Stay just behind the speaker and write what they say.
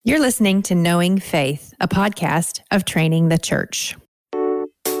You're listening to Knowing Faith, a podcast of Training the Church.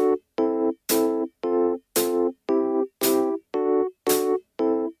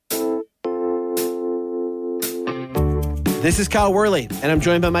 This is Kyle Worley, and I'm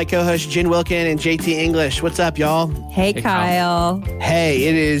joined by my co-hosts Jen Wilkin and JT English. What's up, y'all? Hey, Kyle. Hey,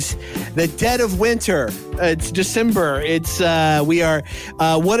 it is the dead of winter. It's December. It's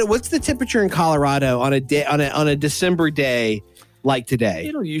what's the temperature in Colorado on a December day like today?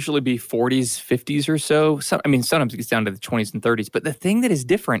 It'll usually be 40s, 50s or so. Sometimes it gets down to the 20s and 30s. But the thing that is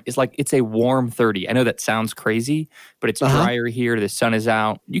different is it's a warm 30. I know that sounds crazy, but it's drier here. The sun is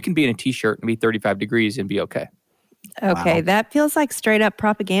out. You can be in a t-shirt and be 35 degrees and be okay. Okay, wow. That feels like straight up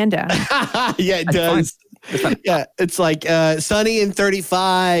propaganda. Yeah, it does. Yeah, it's like sunny and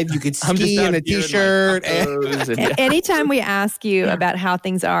 35. You could ski in a t-shirt. Anytime we ask you about how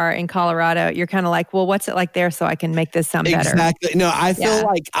things are in Colorado, you're kind of like, well, what's it like there so I can make this sound better? Exactly. No,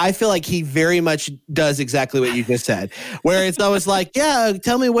 I feel like he very much does exactly what you just said. Where it's always like, yeah,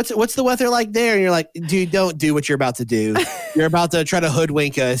 tell me what's the weather like there? And you're like, dude, don't do what you're about to do. You're about to try to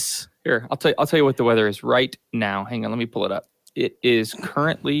hoodwink us. Here, I'll tell you what the weather is right now. Hang on, let me pull it up. It is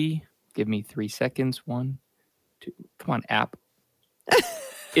currently, give me 3 seconds. 1, 2, come on, app.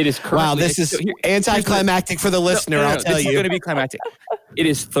 It is currently. Wow, this is anticlimactic for the listener, I'll tell you. This is going to be climactic. It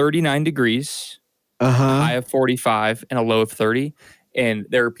is 39 degrees, a high of 45, and a low of 30. And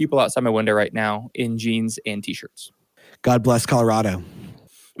there are people outside my window right now in jeans and t-shirts. God bless Colorado.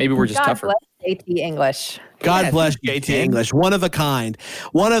 Maybe we're just tougher. God bless JT English. God bless JT English. One of a kind.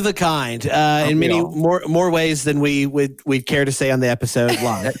 In many more ways than we'd care to say on the episode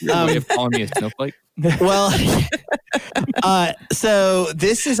live. Your way of calling me a snowflake? Well, so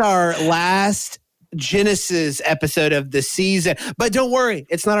this is our last Genesis episode of the season. But don't worry,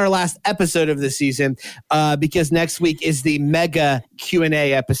 it's not our last episode of the season because next week is the mega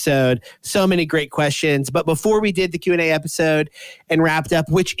Q&A episode. So many great questions. But before we did the Q&A episode and wrapped up,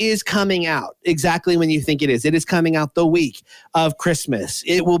 which is coming out exactly when you think it is coming out the week of Christmas.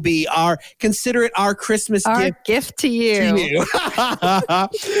 It will be consider it our Christmas gift to you.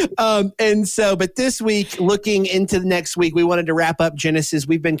 But this week, looking into the next week, we wanted to wrap up Genesis.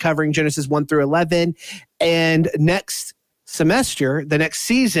 We've been covering Genesis 1 through 11. And next semester, the next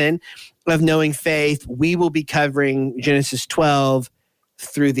season of Knowing Faith, we will be covering Genesis 12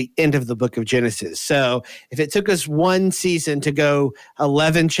 through the end of the book of Genesis. So if it took us one season to go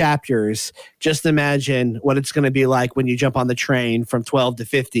 11 chapters, just imagine what it's going to be like when you jump on the train from 12 to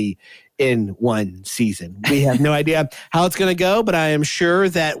 50 in one season. We have no idea how it's going to go, but I am sure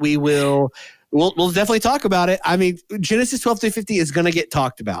that we'll definitely talk about it. I mean, Genesis 12 through 50 is going to get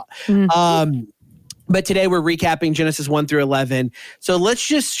talked about. Mm-hmm. But today we're recapping Genesis 1 through 11. So let's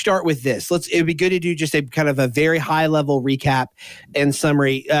just start with this. It'd be good to do just a kind of a very high level recap and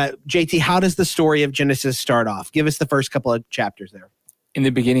summary. JT, how does the story of Genesis start off? Give us the first couple of chapters there. In the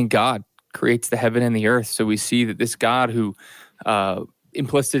beginning, God creates the heaven and the earth. So we see that this God who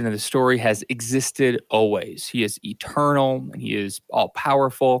implicit in the story has existed always. He is eternal and he is all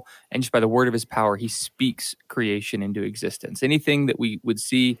powerful. And just by the word of his power, he speaks creation into existence. Anything that we would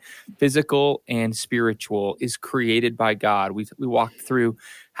see physical and spiritual is created by God. We walked through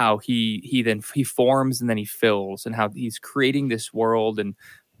how he forms and then he fills, and how he's creating this world and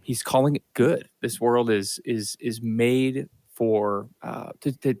he's calling it good. This world is made for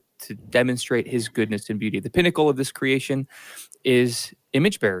to demonstrate his goodness and beauty. The pinnacle of this creation is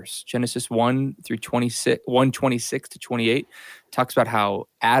image bearers. Genesis 1:26 to 28 talks about how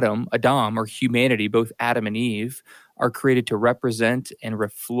Adam, or humanity, both Adam and Eve, are created to represent and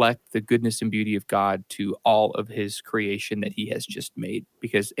reflect the goodness and beauty of God to all of his creation that he has just made.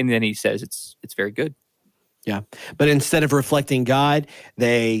 And then he says it's very good. Yeah. But instead of reflecting God,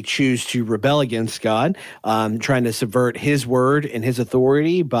 they choose to rebel against God, trying to subvert his word and his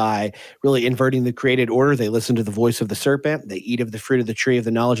authority by really inverting the created order. They listen to the voice of the serpent. They eat of the fruit of the tree of the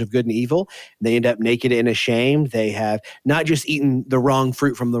knowledge of good and evil. They end up naked and ashamed. They have not just eaten the wrong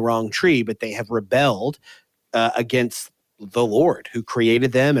fruit from the wrong tree, but they have rebelled against the Lord who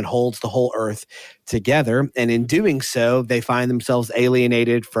created them and holds the whole earth together. And in doing so, they find themselves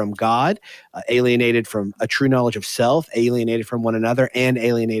alienated from God, alienated from a true knowledge of self, alienated from one another, and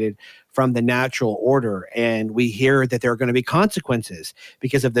alienated from the natural order. And we hear that there are going to be consequences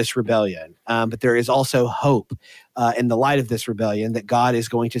because of this rebellion. But there is also hope in the light of this rebellion that God is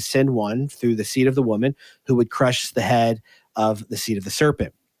going to send one through the seed of the woman who would crush the head of the seed of the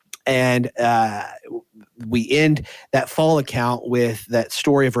serpent. And we end that fall account with that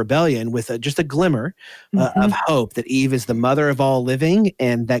story of rebellion with just a glimmer of hope that Eve is the mother of all living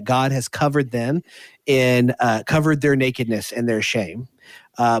and that God has covered them in covered their nakedness and their shame.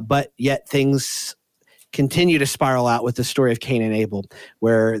 but yet things continue to spiral out with the story of Cain and Abel,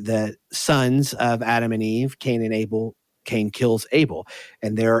 where the sons of Adam and Eve, Cain and Abel, Cain kills Abel.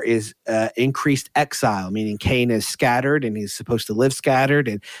 And there is increased exile, meaning Cain is scattered and he's supposed to live scattered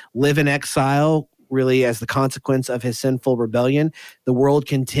and live in exile, really as the consequence of his sinful rebellion. The world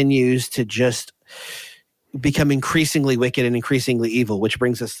continues to just become increasingly wicked and increasingly evil, which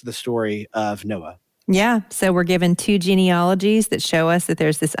brings us to the story of Noah. Yeah. So we're given two genealogies that show us that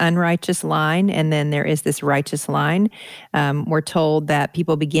there's this unrighteous line and then there is this righteous line. We're told that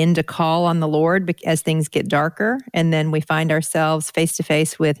people begin to call on the Lord as things get darker. And then we find ourselves face to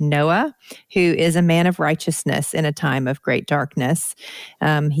face with Noah, who is a man of righteousness in a time of great darkness.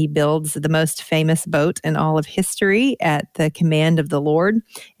 He builds the most famous boat in all of history at the command of the Lord.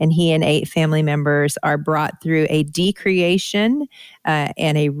 And he and 8 family members are brought through a decreation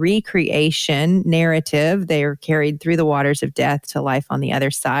and a recreation narrative. They are carried through the waters of death to life on the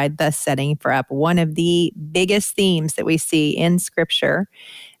other side, thus setting for up one of the biggest themes that we see in Scripture.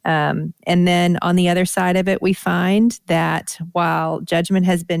 And then on the other side of it, we find that while judgment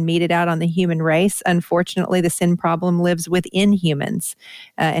has been meted out on the human race, unfortunately, the sin problem lives within humans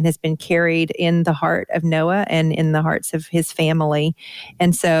and has been carried in the heart of Noah and in the hearts of his family.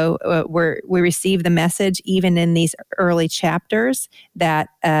 And so we receive the message, even in these early chapters, that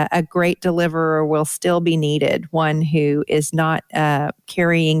a great deliverer will still be needed, one who is not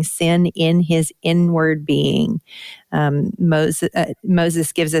carrying sin in his inward being.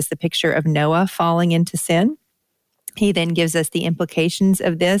 Moses gives us the picture of Noah falling into sin. He then gives us the implications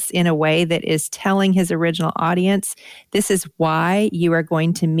of this in a way that is telling his original audience, this is why you are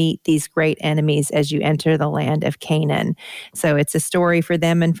going to meet these great enemies as you enter the land of Canaan. So it's a story for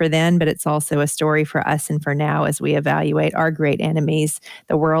them and for then, but it's also a story for us and for now as we evaluate our great enemies,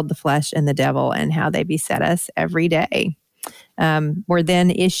 the world, the flesh, and the devil, and how they beset us every day. We're then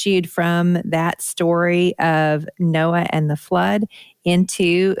issued from that story of Noah and the flood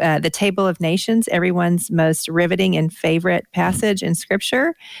into the Table of Nations, everyone's most riveting and favorite passage in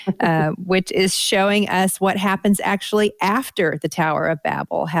Scripture, which is showing us what happens actually after the Tower of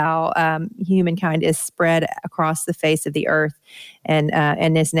Babel, how humankind is spread across the face of the earth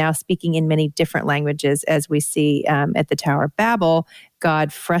and is now speaking in many different languages, as we see at the Tower of Babel,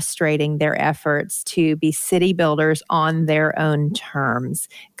 God frustrating their efforts to be city builders on their own terms.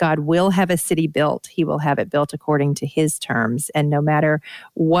 God will have a city built. He will have it built according to his terms. And no matter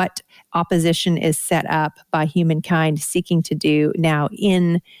what opposition is set up by humankind seeking to do now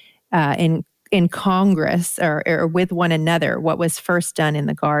in Congress or with one another, what was first done in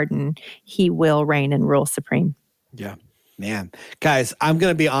the garden, he will reign and rule supreme. Yeah, man. Guys, I'm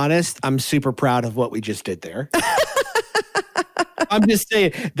going to be honest. I'm super proud of what we just did there. I'm just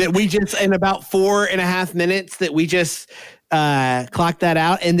saying that we just, in about 4.5 minutes, that we just clocked that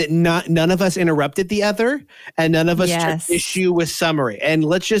out, and that none of us interrupted the other, and none of us took issue with summary. And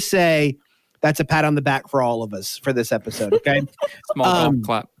let's just say that's a pat on the back for all of us for this episode. Okay, small golf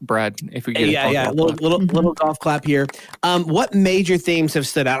clap, Brad. If we get a little golf clap here. What major themes have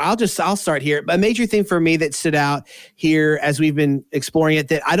stood out? I'll start here. A major theme for me that stood out here as we've been exploring it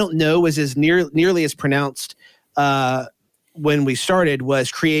that I don't know was as nearly as pronounced when we started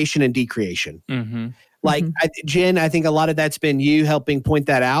was creation and decreation. Mm-hmm. Like, Jen, I think a lot of that's been you helping point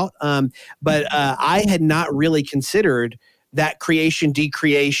that out. But I had not really considered that creation,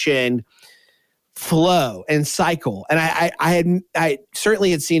 decreation flow and cycle. And I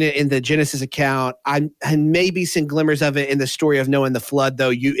certainly had seen it in the Genesis account. I had maybe seen glimmers of it in the story of Noah and the flood,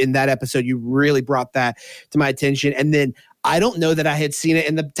 though in that episode, you really brought that to my attention. And then I don't know that I had seen it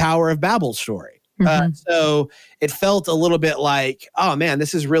in the Tower of Babel story. So it felt a little bit like, oh man,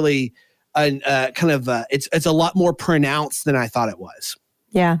 this is really it's a lot more pronounced than I thought it was.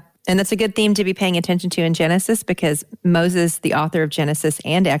 Yeah. And that's a good theme to be paying attention to in Genesis, because Moses, the author of Genesis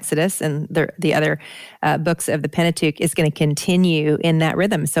and Exodus and the other books of the Pentateuch, is going to continue in that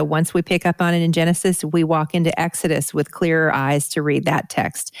rhythm. So once we pick up on it in Genesis, we walk into Exodus with clearer eyes to read that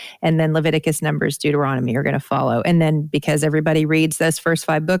text. And then Leviticus, Numbers, Deuteronomy are going to follow. And then because everybody reads those first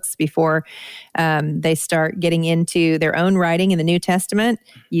 5 books before they start getting into their own writing in the New Testament,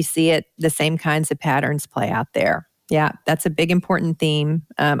 you see the same kinds of patterns play out there. Yeah, that's a big, important theme.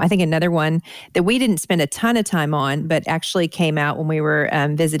 I think another one that we didn't spend a ton of time on, but actually came out when we were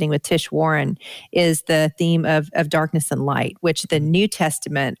visiting with Tish Warren, is the theme of darkness and light, which the New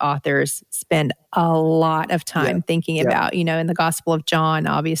Testament authors spend a lot of time thinking about, in the Gospel of John,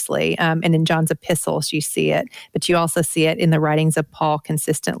 obviously, and in John's epistles, you see it, but you also see it in the writings of Paul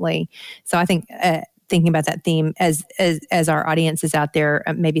consistently. So I think thinking about that theme as our audience is out there,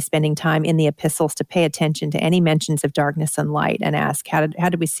 maybe spending time in the epistles to pay attention to any mentions of darkness and light, and ask, how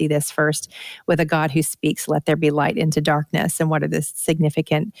did we see this first with a God who speaks, "Let there be light," into darkness, and what are the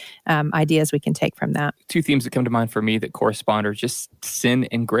significant ideas we can take from that? Two themes that come to mind for me that correspond are just sin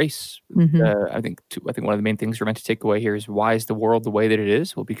and grace. I think one of the main things we're meant to take away here is, why is the world the way that it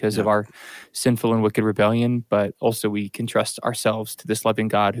is? Well, because of our sinful and wicked rebellion, but also we can trust ourselves to this loving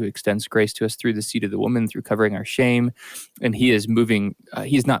God who extends grace to us through the seed of the woman, through covering our shame. And he is moving,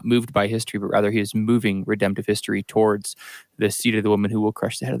 he is not moved by history, but rather he is moving redemptive history towards the seed of the woman who will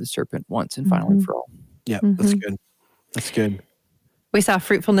crush the head of the serpent once and finally for all. Yeah, that's good. That's good. We saw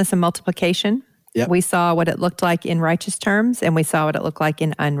fruitfulness and multiplication. Yep. We saw what it looked like in righteous terms, and we saw what it looked like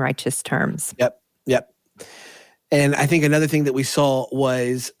in unrighteous terms. Yep. And I think another thing that we saw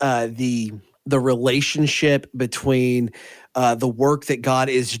was the relationship between the work that God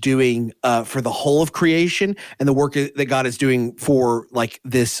is doing for the whole of creation and the work that God is doing for like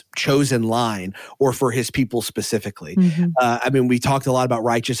this chosen line or for his people specifically. I mean, we talked a lot about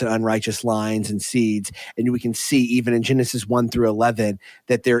righteous and unrighteous lines and seeds, and we can see even in Genesis 1-11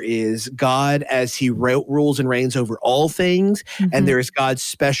 that there is God as he rules and reigns over all things, and there is God's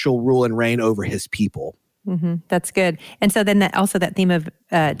special rule and reign over his people. That's good. And so then that theme of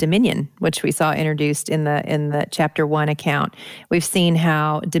dominion, which we saw introduced in the chapter 1 account, we've seen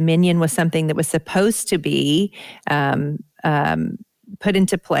how dominion was something that was supposed to be put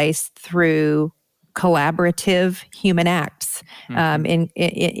into place through collaborative human acts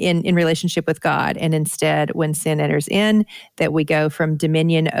in relationship with God. And instead, when sin enters in, that we go from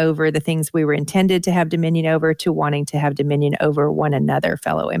dominion over the things we were intended to have dominion over to wanting to have dominion over one another,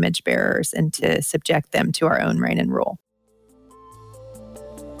 fellow image bearers, and to subject them to our own reign and rule.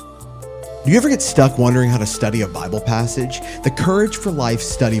 Do you ever get stuck wondering how to study a Bible passage? The Courage for Life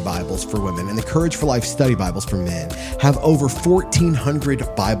Study Bibles for women and the Courage for Life Study Bibles for men have over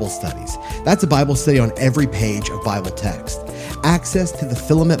 1,400 Bible studies. That's a Bible study on every page of Bible text. Access to the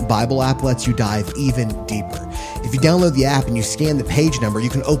Filament Bible app lets you dive even deeper. If you download the app and you scan the page number, you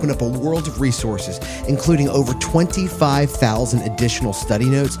can open up a world of resources, including over 25,000 additional study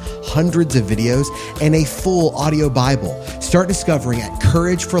notes, hundreds of videos, and a full audio Bible. Start discovering at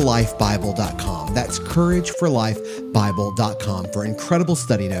CourageForLifeBible.com. That's CourageForLifeBible.com for incredible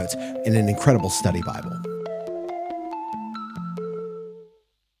study notes and an incredible study Bible.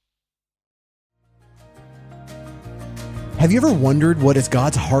 Have you ever wondered what is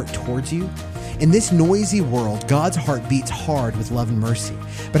God's heart towards you? In this noisy world, God's heart beats hard with love and mercy.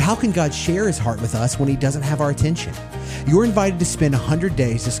 But how can God share his heart with us when he doesn't have our attention? You're invited to spend 100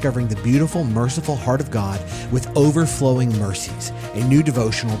 days discovering the beautiful, merciful heart of God with Overflowing Mercies, a new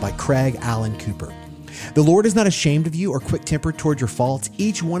devotional by Craig Allen Cooper. The Lord is not ashamed of you or quick-tempered toward your faults.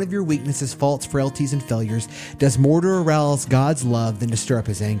 Each one of your weaknesses, faults, frailties, and failures does more to arouse God's love than to stir up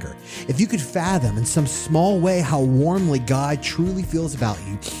his anger. If you could fathom in some small way how warmly God truly feels about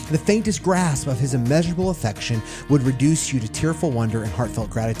you, the faintest grasp of his immeasurable affection would reduce you to tearful wonder and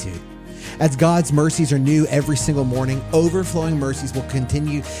heartfelt gratitude. As God's mercies are new every single morning, Overflowing Mercies will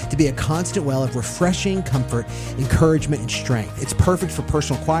continue to be a constant well of refreshing comfort, encouragement, and strength. It's perfect for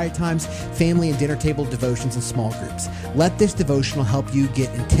personal quiet times, family and dinner table devotions, and small groups. Let this devotional help you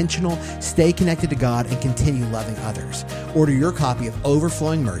get intentional, stay connected to God, and continue loving others. Order your copy of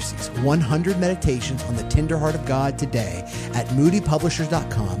Overflowing Mercies, 100 Meditations on the Tender Heart of God today at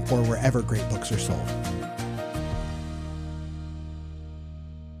moodypublishers.com or wherever great books are sold.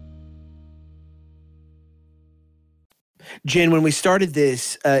 Jen, when we started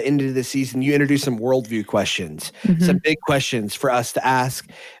this into the season, you introduced some worldview questions, some big questions for us to ask,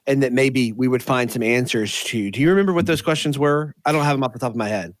 and that maybe we would find some answers to. Do you remember what those questions were? I don't have them off the top of my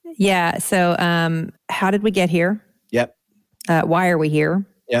head. Yeah. So how did we get here? Yep. Why are we here?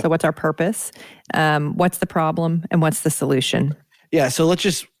 Yep. So what's our purpose? What's the problem? And what's the solution? Yeah. So let's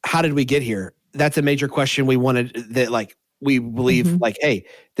just, how did we get here? That's a major question we wanted that, like, we believe, like, hey,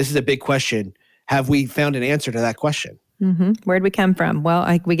 this is a big question. Have we found an answer to that question? Where'd we come from? Well,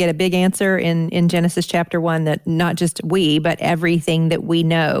 we get a big answer in Genesis chapter 1 that not just we, but everything that we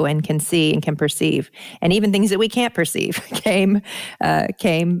know and can see and can perceive, and even things that we can't perceive, came at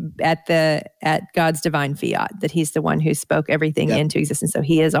God's divine fiat. That He's the one who spoke everything into existence. So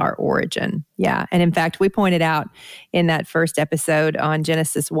He is our origin. Yeah, and in fact, we pointed out in that first episode on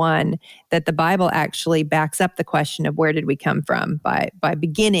Genesis 1 that the Bible actually backs up the question of where did we come from by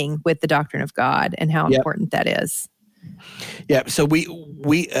beginning with the doctrine of God and how important that is. Yeah, so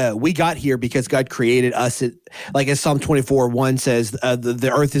we got here because God created us. Like as Psalm 24:1 says,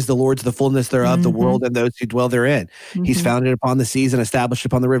 the earth is the Lord's, the fullness thereof, the world and those who dwell therein. He's founded upon the seas and established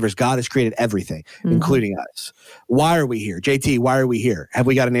upon the rivers. God has created everything, including us. Why are we here? JT, why are we here? Have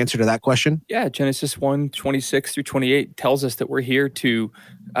we got an answer to that question? Yeah, Genesis 1:26-28 tells us that we're here to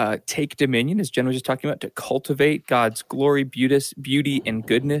take dominion, as Jen was just talking about, to cultivate God's glory, beauty, and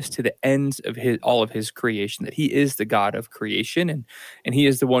goodness to the ends of all of his creation, that he is the God of creation, and he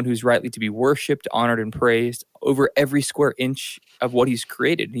is the one who's rightly to be worshipped, honored, and praised over every square inch of what he's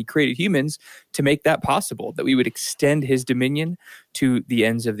created. And he created humans to make that possible, that we would extend his dominion to the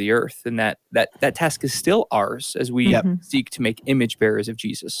ends of the earth. And that task is still ours as we seek to make image bearers of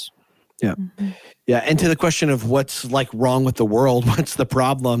Jesus. Yeah. Yeah. And to the question of what's like wrong with the world, what's the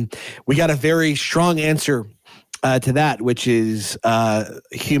problem? We got a very strong answer to that, which is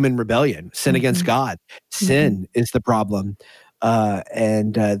human rebellion, sin against God. Sin is the problem.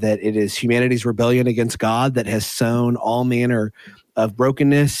 And that it is humanity's rebellion against God that has sown all manner of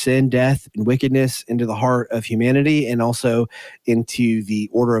brokenness, sin, death, and wickedness into the heart of humanity and also into the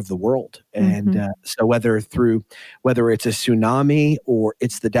order of the world. And so whether it's a tsunami or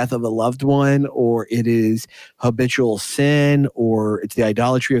it's the death of a loved one or it is habitual sin or it's the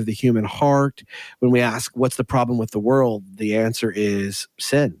idolatry of the human heart, when we ask what's the problem with the world, the answer is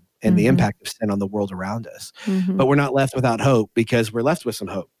sin and the impact of sin on the world around us. But we're not left without hope because we're left with some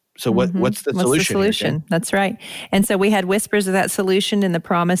hope. So what's the solution? That's right. And so we had whispers of that solution in the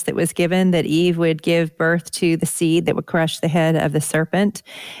promise that was given that Eve would give birth to the seed that would crush the head of the serpent.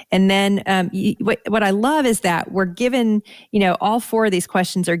 And then what I love is that we're given, all four of these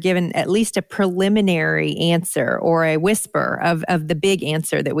questions are given at least a preliminary answer or a whisper of the big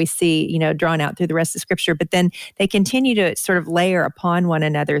answer that we see, drawn out through the rest of Scripture. But then they continue to sort of layer upon one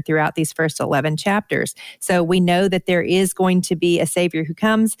another throughout these first 11 chapters. So we know that there is going to be a Savior who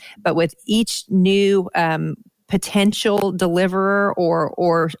comes, but with each new potential deliverer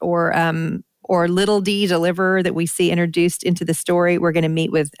or little d deliverer that we see introduced into the story, we're going to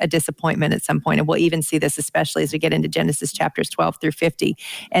meet with a disappointment at some point. And we'll even see this especially as we get into Genesis chapters 12 through 50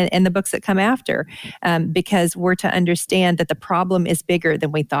 and the books that come after, because we're to understand that the problem is bigger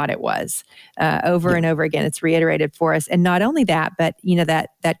than we thought it was. Over and over again, it's reiterated for us. And not only that, but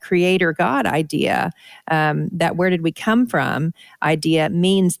that creator God idea, that where did we come from idea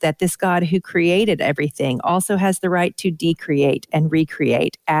means that this God who created everything also has the right to decreate and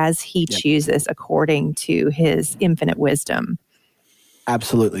recreate as he chooses according to his infinite wisdom.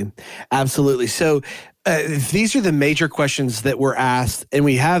 Absolutely. So these are the major questions that were asked, and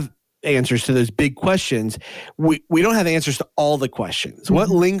we have answers to those big questions. We don't have answers to all the questions. What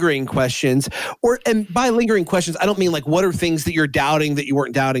lingering questions, and by lingering questions, I don't mean like what are things that you're doubting that you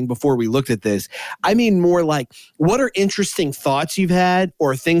weren't doubting before we looked at this. I mean more like what are interesting thoughts you've had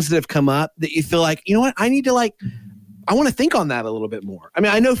or things that have come up that you feel like, I want to think on that a little bit more. I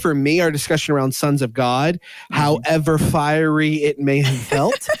mean, I know for me, our discussion around Sons of God, however fiery it may have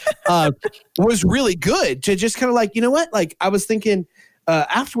felt, was really good to just kind of like, I was thinking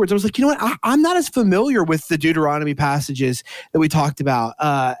afterwards, I was like, I'm not as familiar with the Deuteronomy passages that we talked about.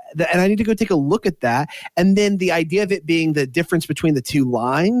 And I need to go take a look at that. And then the idea of it being the difference between the two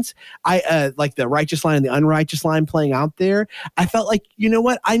lines, I like the righteous line and the unrighteous line playing out there. I felt like,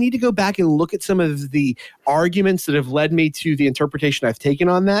 I need to go back and look at some of the arguments that have led me to the interpretation I've taken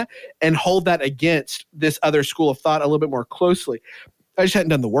on that and hold that against this other school of thought a little bit more closely. I just hadn't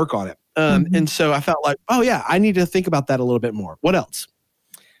done the work on it. And so I felt like, I need to think about that a little bit more. What else?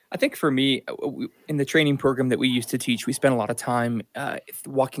 I think for me, in the training program that we used to teach, we spent a lot of time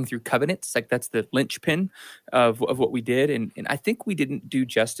walking through covenants. Like that's the linchpin of what we did. And I think we didn't do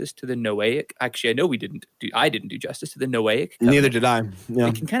justice to the Noahic. Actually, I know I didn't do justice to the Noahic covenant. Neither did I. Yeah.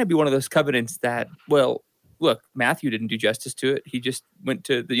 It can kind of be one of those covenants that, look, Matthew didn't do justice to it. He just went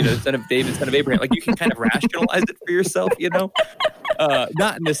to the son of David, son of Abraham. Like you can kind of rationalize it for yourself,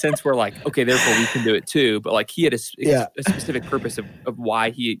 not in the sense where like, okay, therefore we can do it too, but like he had a specific purpose of why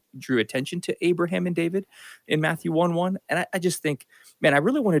he drew attention to Abraham and David in Matthew 1:1. And I just think, man, I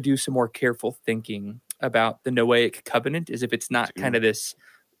really want to do some more careful thinking about the Noahic covenant as if it's not kind of this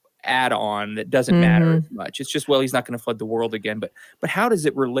add-on that doesn't matter as much. It's just, he's not going to flood the world again. But how does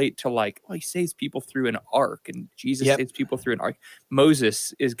it relate to like, he saves people through an ark and Jesus saves people through an ark.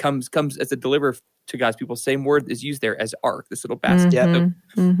 Moses comes as a deliverer to God's people. Same word is used there as ark, this little basket.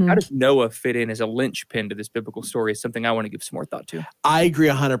 How does Noah fit in as a linchpin to this biblical story is something I want to give some more thought to. I agree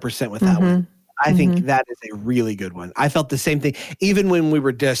 100% with that one. I think that is a really good one. I felt the same thing. Even when we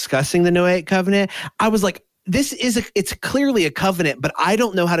were discussing the Noahic covenant, I was like, it's clearly a covenant, but I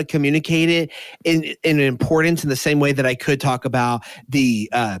don't know how to communicate it in importance in the same way that I could talk about the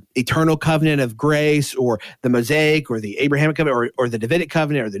eternal covenant of grace or the Mosaic or the Abrahamic covenant or the Davidic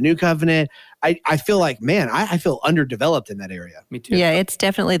covenant or the new covenant. I feel like, man, I feel underdeveloped in that area. Me too. Yeah, it's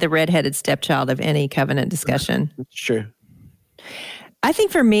definitely the redheaded stepchild of any covenant discussion. That's true. I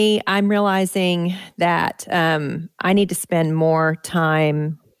think for me, I'm realizing that I need to spend more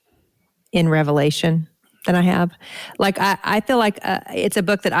time in Revelation than I have. Like, I feel like it's a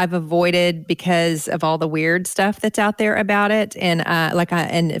book that I've avoided because of all the weird stuff that's out there about it. And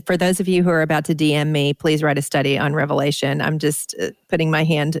and for those of you who are about to DM me, please write a study on Revelation. I'm just putting my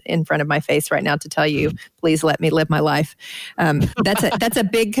hand in front of my face right now to tell you, please let me live my life. That's a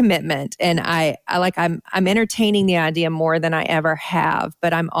big commitment, and I'm entertaining the idea more than I ever have.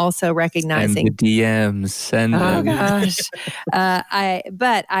 But I'm also recognizing and the DMs. Send them. Gosh,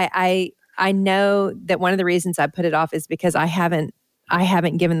 I know that one of the reasons I put it off is because I haven't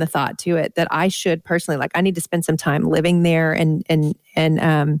given the thought to it that I should personally, I need to spend some time living there and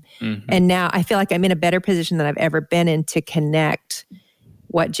now I feel like I'm in a better position than I've ever been in to connect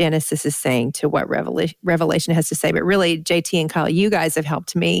what Genesis is saying to what Revelation has to say. But really, JT and Kyle, you guys have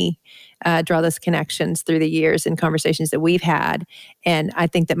helped me draw those connections through the years and conversations that we've had. And I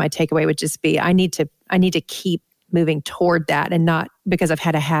think that my takeaway would just be, I need to keep moving toward that, and not because I've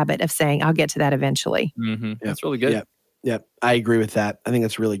had a habit of saying I'll get to that eventually. Mm-hmm. That's really good. Yeah, I agree with that. I think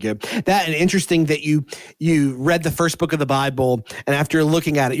that's really good. That and interesting that you read the first book of the Bible, and after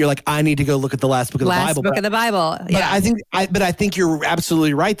looking at it, you're like, I need to go look at the last book of the Bible. Last book of the Bible. Yeah. But I think you're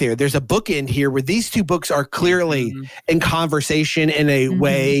absolutely right there. There's a bookend here where these two books are clearly in conversation in a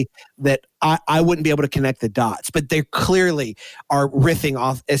way that I wouldn't be able to connect the dots, but they clearly are riffing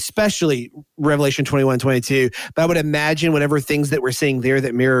off, especially Revelation 21 and 22. But I would imagine whatever things that we're seeing there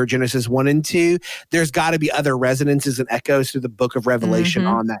that mirror Genesis 1 and 2, there's got to be other resonances and echoes through the book of Revelation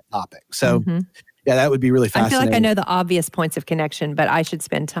on that topic. So yeah, that would be really fascinating. I feel like I know the obvious points of connection, but I should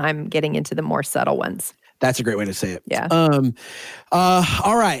spend time getting into the more subtle ones. That's a great way to say it. Yeah.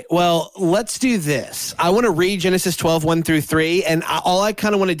 All right. Well, let's do this. I want to read Genesis 12, 1 through 3. And all I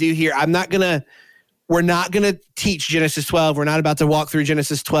kind of want to do here, we're not going to teach Genesis 12. We're not about to walk through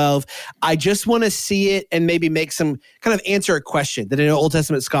Genesis 12. I just want to see it and maybe make some kind of answer a question that an Old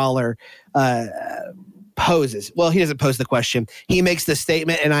Testament scholar poses. Well, he doesn't pose the question. He makes the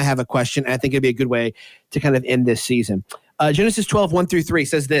statement, and I have a question. And I think it'd be a good way to kind of end this season. Genesis 12, 1 through 3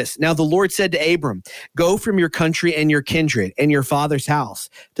 says this. Now the Lord said to Abram, go from your country and your kindred and your father's house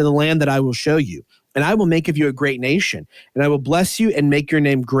to the land that I will show you. And I will make of you a great nation, and I will bless you and make your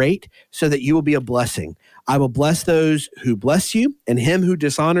name great so that you will be a blessing. I will bless those who bless you, and him who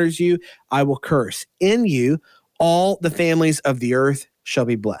dishonors you, I will curse. In you, all the families of the earth shall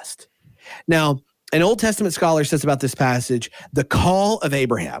be blessed. Now, an Old Testament scholar says about this passage, the call of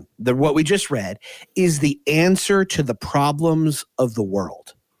Abraham, what we just read, is the answer to the problems of the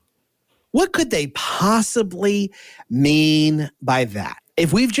world. What could they possibly mean by that?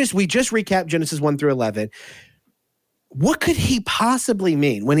 If we just recapped Genesis 1 through 11, what could he possibly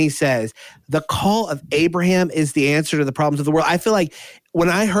mean when he says the call of Abraham is the answer to the problems of the world? I feel like when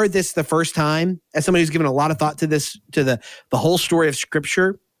I heard this the first time, as somebody who's given a lot of thought to this, to the whole story of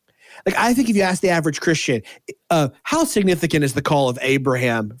Scripture, like I think if you ask the average Christian, how significant is the call of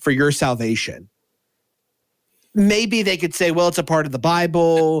Abraham for your salvation? Maybe they could say, well, it's a part of the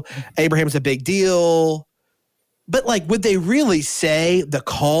Bible. Abraham's a big deal. But like, would they really say the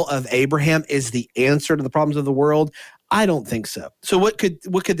call of Abraham is the answer to the problems of the world? I don't think so. So what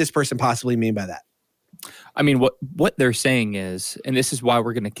could this person possibly mean by that? I mean, what they're saying is, and this is why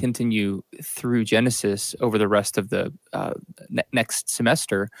we're going to continue through Genesis over the rest of the next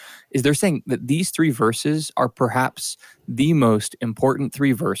semester, is they're saying that these three verses are perhaps the most important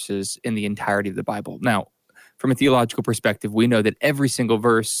three verses in the entirety of the Bible. Now, from a theological perspective, we know that every single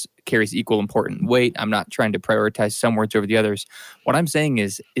verse carries equal important weight. I'm not trying to prioritize some words over the others. What I'm saying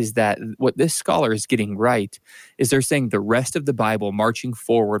is that what this scholar is getting right is they're saying the rest of the Bible marching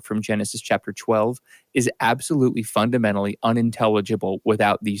forward from Genesis chapter 12 is absolutely fundamentally unintelligible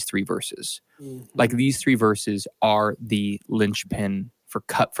without these three verses. Mm-hmm. Like these three verses are the linchpin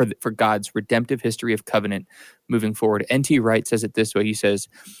for God's redemptive history of covenant moving forward. N.T. Wright says it this way. He says,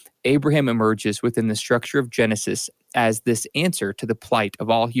 Abraham emerges within the structure of Genesis as this answer to the plight of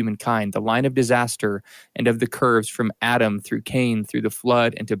all humankind, the line of disaster and of the curves from Adam through Cain, through the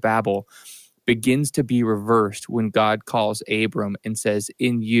flood and to Babel, begins to be reversed when God calls Abram and says,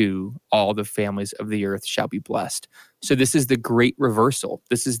 in you, all the families of the earth shall be blessed. So this is the great reversal.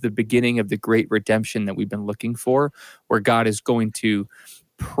 This is the beginning of the great redemption that we've been looking for, where God is going to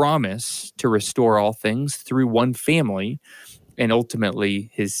promise to restore all things through one family and ultimately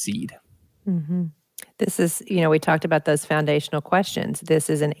his seed. Mm-hmm. This is, we talked about those foundational questions. This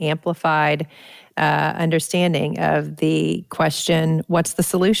is an amplified understanding of the question, what's the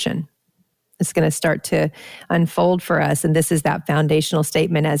solution? It's going to start to unfold for us. And this is that foundational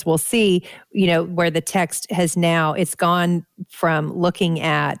statement, as we'll see, where the text has now, it's gone from looking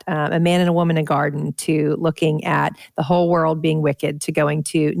at a man and a woman in a garden to looking at the whole world being wicked, to going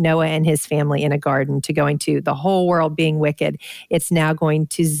to Noah and his family in a garden, to going to the whole world being wicked. It's now going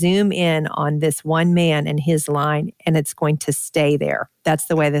to zoom in on this one man and his line, and it's going to stay there. That's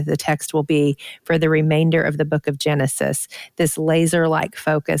the way that the text will be for the remainder of the book of Genesis. This laser-like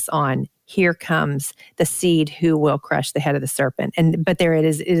focus on here comes the seed who will crush the head of the serpent. But there it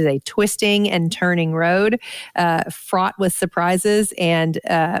is. It is a twisting and turning road, fraught with surprises and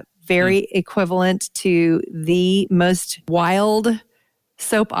very equivalent to the most wild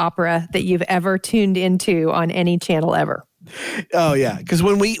soap opera that you've ever tuned into on any channel ever. Oh yeah, because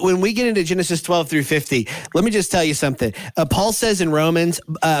when we get into Genesis 12 through 50, let me just tell you something. Paul says in Romans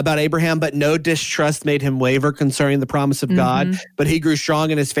about Abraham, but no distrust made him waver concerning the promise of God, but he grew strong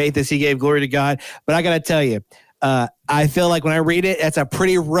in his faith as he gave glory to God. But I got to tell you, I feel like when I read it, that's a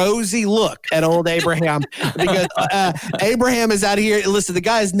pretty rosy look at old Abraham, because Abraham is out here. Listen, the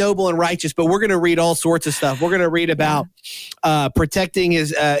guy is noble and righteous, but we're going to read all sorts of stuff. We're going to read about protecting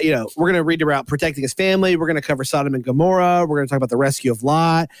his, we're going to read about protecting his family. We're going to cover Sodom and Gomorrah. We're going to talk about the rescue of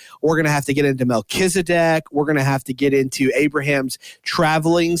Lot. We're going to have to get into Melchizedek. We're going to have to get into Abraham's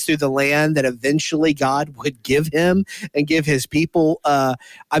travelings through the land that eventually God would give him and give his people.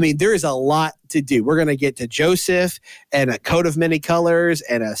 There is a lot to do. We're going to get to Joseph and a coat of many colors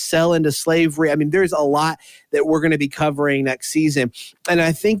and a sell into slavery. There's a lot that we're going to be covering next season. And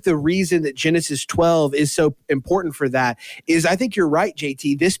I think the reason that Genesis 12 is so important for that is, I think you're right,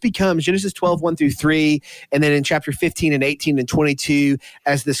 JT. This becomes Genesis 12, 1 through 3, and then in chapter 15 and 18 and 22,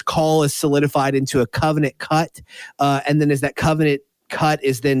 as this call is solidified into a covenant cut. And then as that covenant cut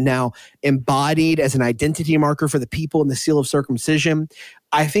is then now embodied as an identity marker for the people in the seal of circumcision.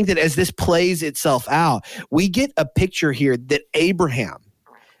 I think that as this plays itself out, we get a picture here that Abraham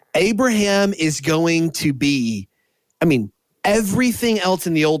is going to be, everything else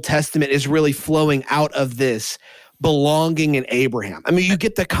in the Old Testament is really flowing out of this belonging in Abraham. You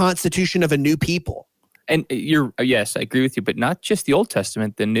get the constitution of a new people. And yes, I agree with you, but not just the Old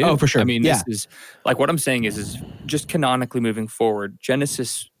Testament, the New. Oh, for sure. This is like what I'm saying is just canonically moving forward.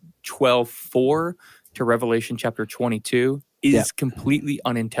 Genesis 12:4 to Revelation chapter 22 is completely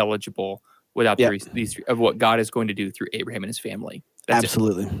unintelligible without these of what God is going to do through Abraham and his family. That's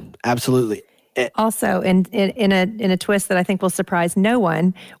Absolutely. Also, in a twist that I think will surprise no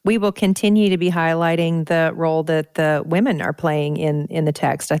one, we will continue to be highlighting the role that the women are playing in the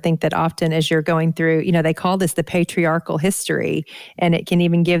text. I think that often as you're going through, they call this the patriarchal history, and it can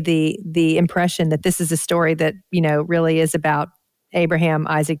even give the impression that this is a story that, really is about Abraham,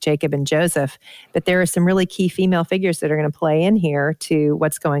 Isaac, Jacob, and Joseph. But there are some really key female figures that are going to play in here to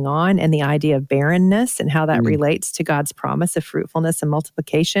what's going on and the idea of barrenness and how that relates to God's promise of fruitfulness and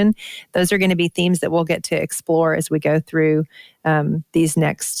multiplication. Those are going to be themes that we'll get to explore as we go through these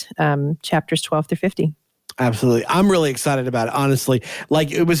next chapters 12 through 50. Absolutely. I'm really excited about it, honestly.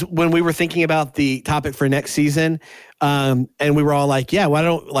 Like, it was when we were thinking about the topic for next season, and we were all like, why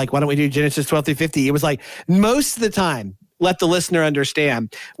don't we do Genesis 12 through 50? It was like, most of the time, let the listener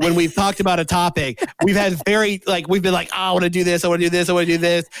understand, when we've talked about a topic, we've had we've been like, oh, I want to do this, I want to do this, I want to do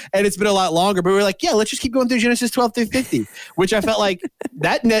this. And it's been a lot longer, but we're like, let's just keep going through Genesis 12 through 50, which I felt like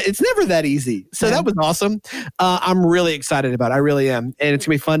it's never that easy. So that was awesome. I'm really excited about it. I really am. And it's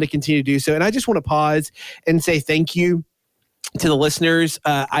going to be fun to continue to do so. And I just want to pause and say thank you to the listeners.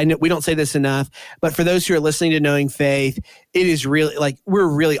 I know we don't say this enough, but for those who are listening to Knowing Faith, it is really we're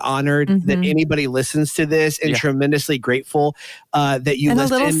really honored that anybody listens to this, and tremendously grateful that you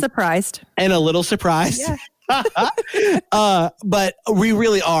listen. And a little surprised. Yeah. But we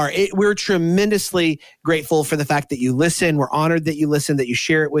really are. We're tremendously grateful for the fact that you listen. We're honored that you listen, that you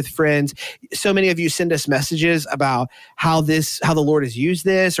share it with friends. So many of you send us messages about how the Lord has used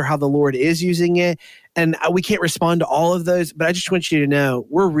this or how the Lord is using it. And we can't respond to all of those, but I just want you to know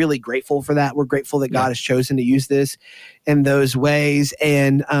we're really grateful for that. We're grateful that God has chosen to use this in those ways,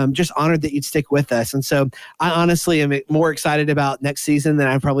 and just honored that you'd stick with us. And so I honestly am more excited about next season than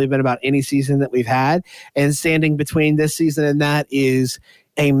I've probably been about any season that we've had. And standing between this season and that is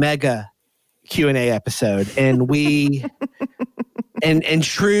a mega Q&A episode. And we, in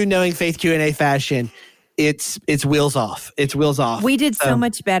true Knowing Faith Q&A fashion, it's wheels off. It's wheels off. We did so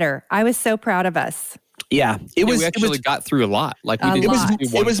much better. I was so proud of us. Yeah, it was got through a lot. Like we did.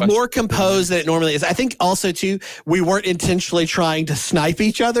 It was more composed than it normally is. I think also too, we weren't intentionally trying to snipe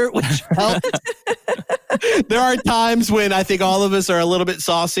each other, which helped. There are times when I think all of us are a little bit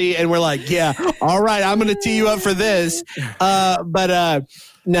saucy and we're like, yeah, all right, I'm going to tee you up for this.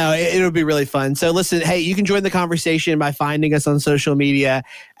 No, it'll be really fun. So listen, hey, you can join the conversation by finding us on social media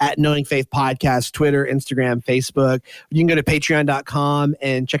at Knowing Faith Podcast, Twitter, Instagram, Facebook. You can go to patreon.com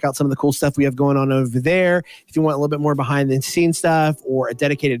and check out some of the cool stuff we have going on over there. If you want a little bit more behind the scenes stuff or a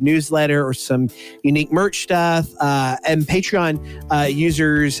dedicated newsletter or some unique merch stuff, and Patreon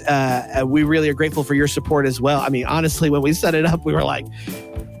users, we really are grateful for your support as well. I mean, honestly, when we set it up, we were like,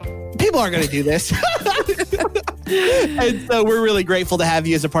 people aren't going to do this. And so we're really grateful to have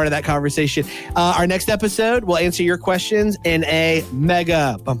you as a part of that conversation. Our next episode, we'll answer your questions in a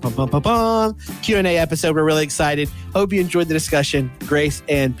mega Q&A episode. We're really excited. Hope you enjoyed the discussion. Grace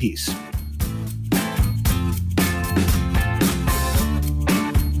and peace.